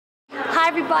Hi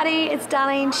everybody, it's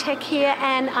Darlene Zschech here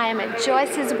and I am at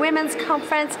Joyce's Women's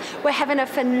Conference. We're having a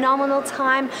phenomenal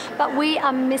time, but we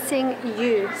are missing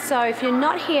you. So if you're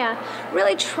not here,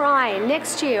 really try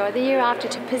next year or the year after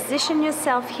to position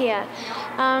yourself here.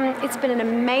 It's been an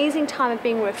amazing time of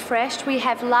being refreshed. We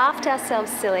have laughed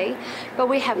ourselves silly, but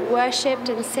we have worshipped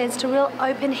and sensed a real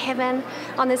open heaven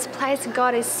on this place.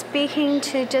 God is speaking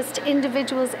to just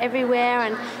individuals everywhere,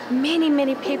 and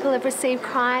many people have received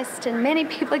Christ and many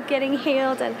people are getting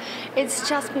healed, and it's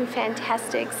just been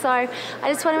fantastic. So I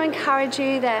just want to encourage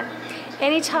you that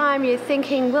anytime you're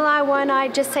thinking, will I, won't I,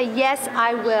 just say, yes,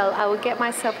 I will. I will get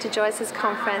myself to Joyce's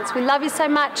conference. We love you so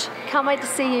much. Can't wait to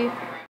see you.